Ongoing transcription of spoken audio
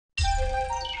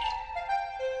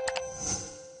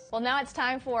Well, now it's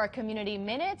time for a Community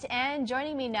Minute, and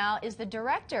joining me now is the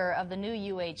director of the new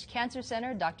UH Cancer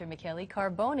Center, Dr. Michele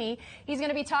Carboni. He's going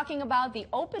to be talking about the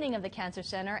opening of the Cancer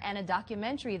Center and a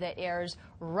documentary that airs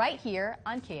right here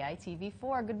on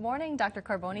KITV4. Good morning, Dr.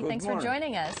 Carboni. Thanks for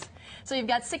joining us. So you've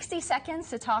got 60 seconds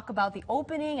to talk about the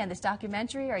opening and this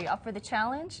documentary. Are you up for the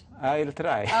challenge? I'll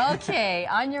try. Okay,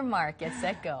 on your mark, get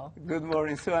set, go. Good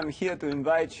morning. So I'm here to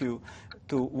invite you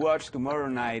to watch tomorrow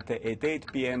night at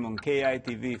 8 p.m. on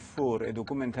KITV4 a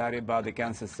documentary about the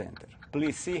Cancer Center.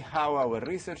 Please see how our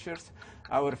researchers,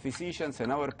 our physicians, and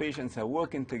our patients are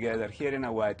working together here in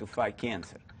Hawaii to fight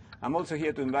cancer. I'm also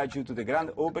here to invite you to the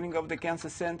grand opening of the Cancer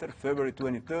Center, February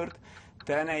 23rd,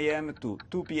 10 a.m. to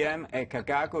 2 p.m. at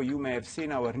Kakaako. You may have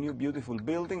seen our new beautiful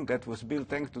building that was built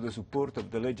thanks to the support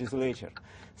of the legislature.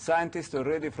 Scientists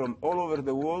already from all over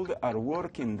the world are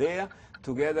working there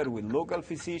together with local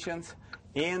physicians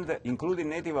and including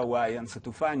native Hawaiians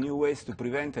to find new ways to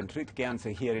prevent and treat cancer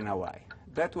here in Hawaii.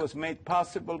 That was made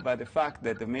possible by the fact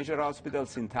that the major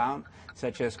hospitals in town,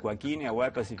 such as Kuakini, Hawaii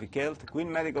Pacific Health, Queen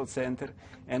Medical Center,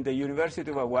 and the University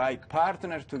of Hawaii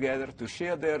partnered together to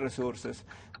share their resources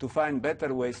to find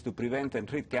better ways to prevent and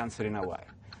treat cancer in Hawaii.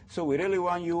 So we really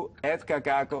want you at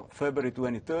Kakaako, February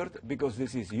 23rd, because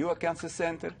this is your cancer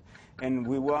center, and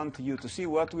we want you to see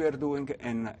what we are doing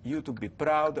and you to be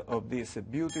proud of this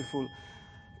beautiful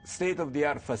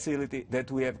state-of-the-art facility that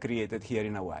we have created here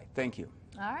in Hawaii. Thank you.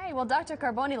 All right. Well, Dr.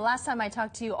 Carboni, the last time I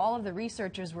talked to you, all of the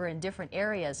researchers were in different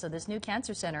areas, so this new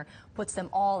cancer center puts them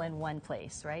all in one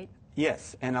place, right?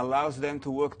 Yes, and allows them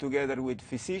to work together with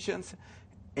physicians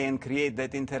and create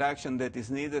that interaction that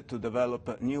is needed to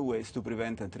develop new ways to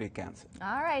prevent and treat cancer.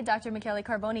 All right, Dr. Michele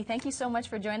Carboni, thank you so much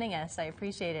for joining us. I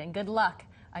appreciate it, and good luck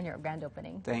on your grand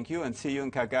opening. Thank you, and see you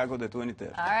in Kakaako the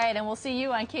 23rd. All right, and we'll see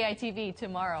you on KITV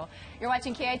tomorrow. You're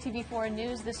watching KITV4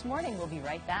 News This Morning. We'll be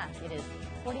right back. It is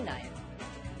 49.